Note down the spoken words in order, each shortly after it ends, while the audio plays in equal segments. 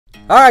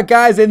All right,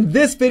 guys, in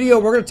this video,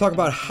 we're going to talk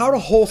about how to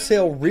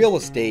wholesale real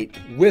estate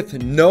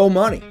with no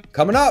money.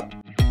 Coming up.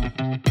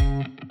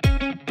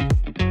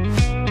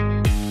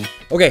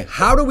 Okay,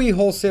 how do we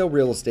wholesale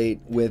real estate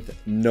with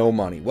no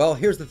money? Well,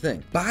 here's the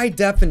thing. By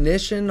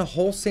definition,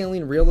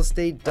 wholesaling real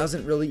estate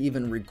doesn't really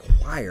even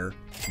require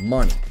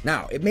money.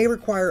 Now, it may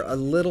require a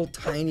little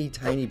tiny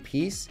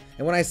piece.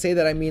 And when I say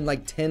that, I mean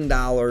like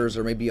 $10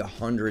 or maybe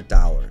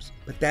 $100,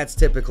 but that's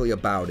typically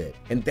about it.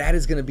 And that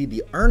is gonna be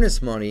the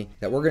earnest money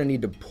that we're gonna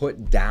need to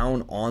put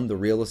down on the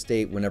real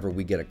estate whenever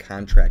we get a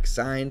contract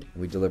signed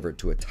and we deliver it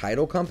to a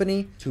title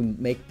company to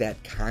make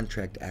that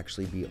contract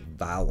actually be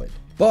valid.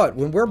 But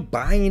when we're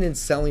buying and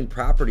selling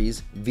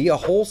properties via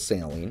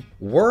wholesaling,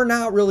 we're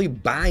not really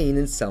buying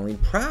and selling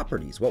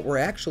properties. What we're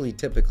actually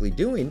typically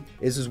doing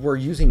is we're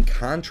using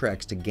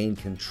contracts to gain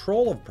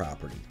control of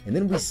property. And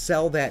then we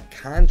sell that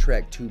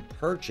contract to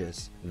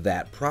purchase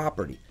that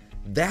property.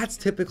 That's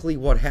typically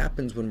what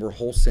happens when we're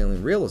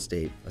wholesaling real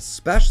estate,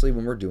 especially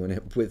when we're doing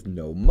it with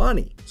no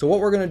money. So what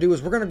we're gonna do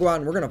is we're gonna go out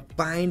and we're gonna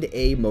find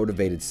a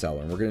motivated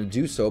seller, and we're gonna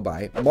do so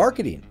by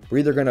marketing. We're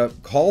either gonna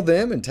call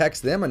them and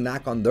text them and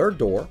knock on their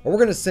door, or we're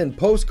gonna send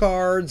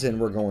postcards, and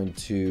we're going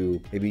to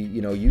maybe,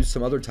 use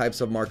some other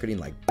types of marketing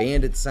like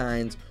bandit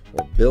signs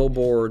or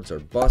billboards or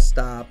bus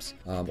stops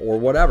or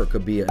whatever.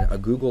 Could be a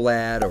Google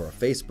ad or a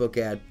Facebook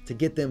ad to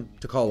get them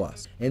to call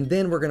us. And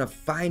then we're gonna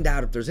find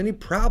out if there's any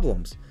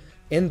problems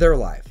in their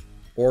life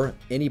or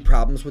any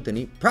problems with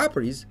any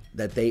properties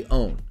that they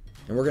own.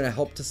 And we're gonna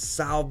help to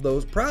solve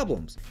those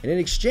problems. And in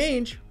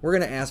exchange, we're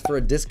gonna ask for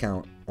a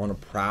discount on a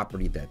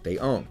property that they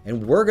own.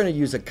 And we're gonna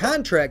use a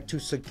contract to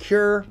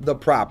secure the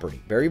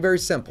property. Very, very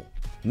simple.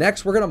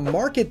 Next, we're gonna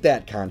market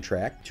that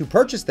contract to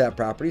purchase that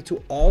property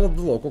to all of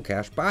the local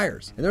cash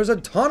buyers. And there's a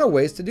ton of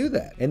ways to do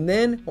that. And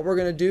then what we're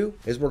gonna do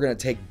is we're gonna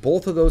take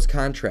both of those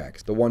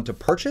contracts, the one to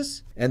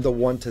purchase and the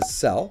one to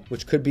sell,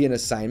 which could be an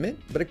assignment,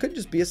 but it could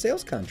just be a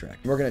sales contract.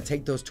 And we're gonna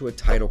take those to a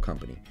title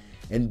company.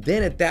 And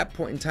then at that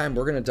point in time,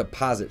 we're gonna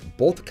deposit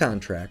both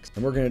contracts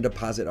and we're gonna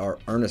deposit our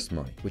earnest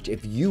money, which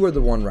if you are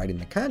the one writing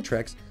the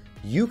contracts,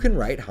 you can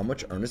write how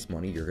much earnest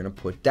money you're gonna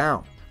put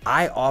down.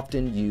 I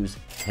often use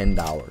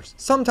 $10.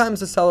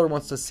 Sometimes the seller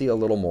wants to see a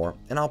little more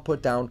and I'll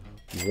put down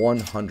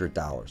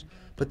 $100.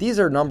 But these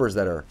are numbers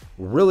that are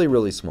really,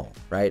 really small,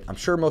 right? I'm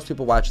sure most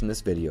people watching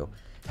this video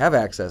have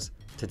access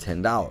to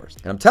 $10.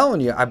 And I'm telling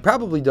you, I've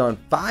probably done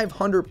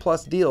 500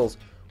 plus deals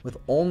with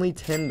only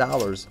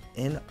 $10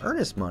 in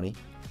earnest money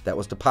that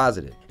was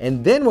deposited.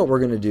 And then what we're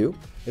gonna do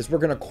is we're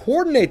gonna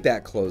coordinate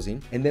that closing,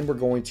 and then we're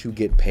going to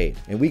get paid.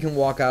 And we can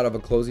walk out of a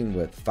closing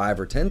with 5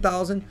 or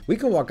 10,000. We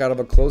can walk out of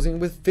a closing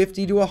with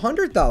 50 to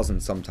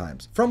 100,000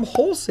 sometimes from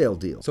wholesale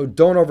deals. So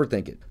don't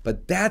overthink it.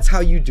 But that's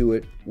how you do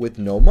it with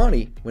no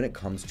money when it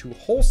comes to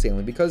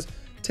wholesaling, because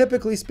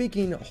typically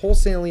speaking,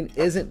 wholesaling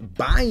isn't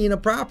buying a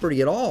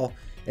property at all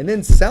and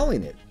then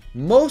selling it.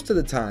 Most of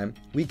the time,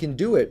 we can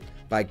do it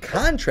by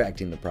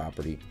contracting the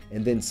property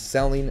and then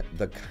selling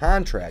the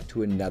contract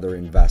to another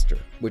investor,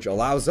 which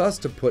allows us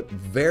to put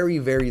very,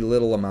 very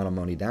little amount of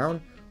money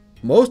down.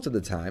 Most of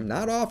the time,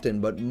 not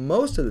often, but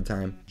most of the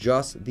time,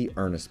 just the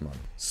earnest money.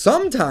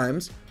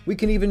 Sometimes we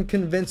can even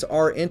convince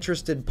our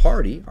interested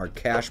party, our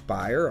cash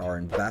buyer, our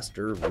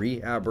investor,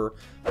 rehabber,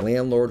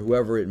 landlord,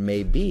 whoever it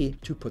may be,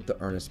 to put the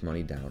earnest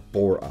money down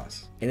for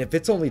us. And if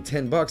it's only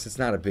 10 bucks, it's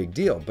not a big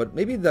deal, but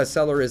maybe the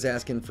seller is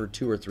asking for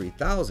 2,000 or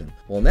 3,000.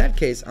 Well, in that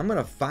case, I'm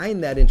gonna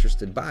find that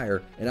interested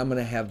buyer and I'm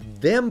gonna have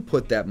them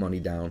put that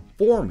money down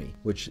for me,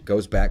 which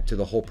goes back to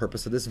the whole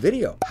purpose of this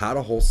video, how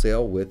to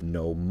wholesale with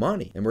no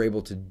money. And we're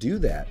able to do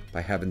that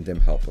by having them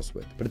help us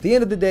with it. But at the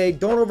end of the day,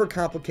 don't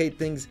overcomplicate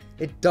things.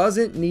 It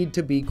doesn't need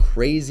to be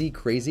crazy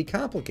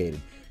complicated.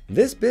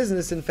 This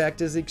business, in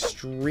fact, is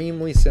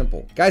extremely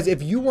simple. Guys,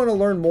 if you want to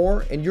learn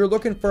more and you're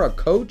looking for a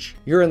coach,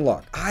 you're in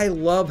luck. I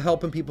love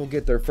helping people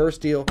get their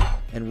first deal,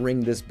 and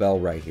ring this bell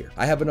right here.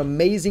 I have an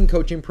amazing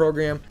coaching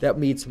program that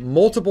meets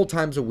multiple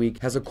times a week,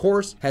 has a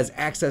course, has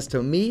access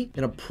to me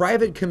in a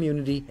private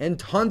community, and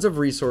tons of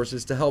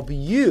resources to help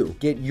you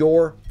get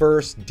your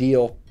first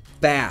deal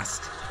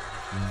fast.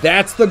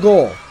 That's the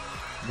goal.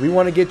 We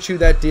want to get you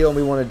that deal and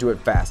we want to do it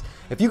fast.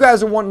 If you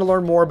guys are wanting to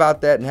learn more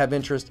about that and have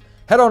interest,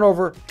 head on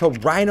over to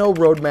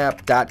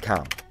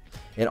rhinoroadmap.com.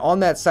 And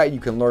on that site, you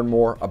can learn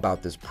more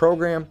about this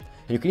program.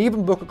 And you can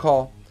even book a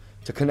call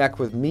to connect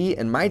with me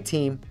and my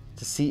team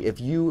to see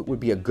if you would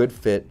be a good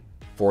fit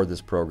for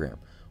this program.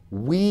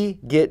 We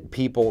get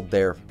people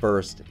their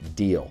first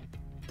deal.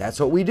 That's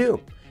what we do.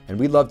 And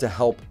we'd love to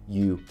help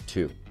you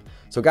too.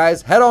 So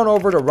guys, head on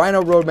over to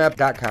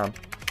rhinoroadmap.com,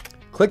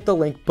 click the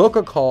link, book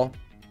a call,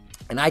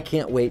 and I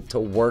can't wait to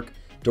work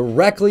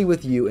directly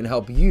with you and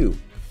help you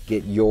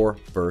get your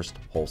first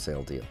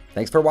wholesale deal.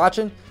 Thanks for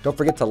watching. Don't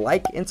forget to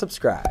like and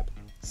subscribe.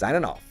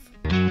 Signing off.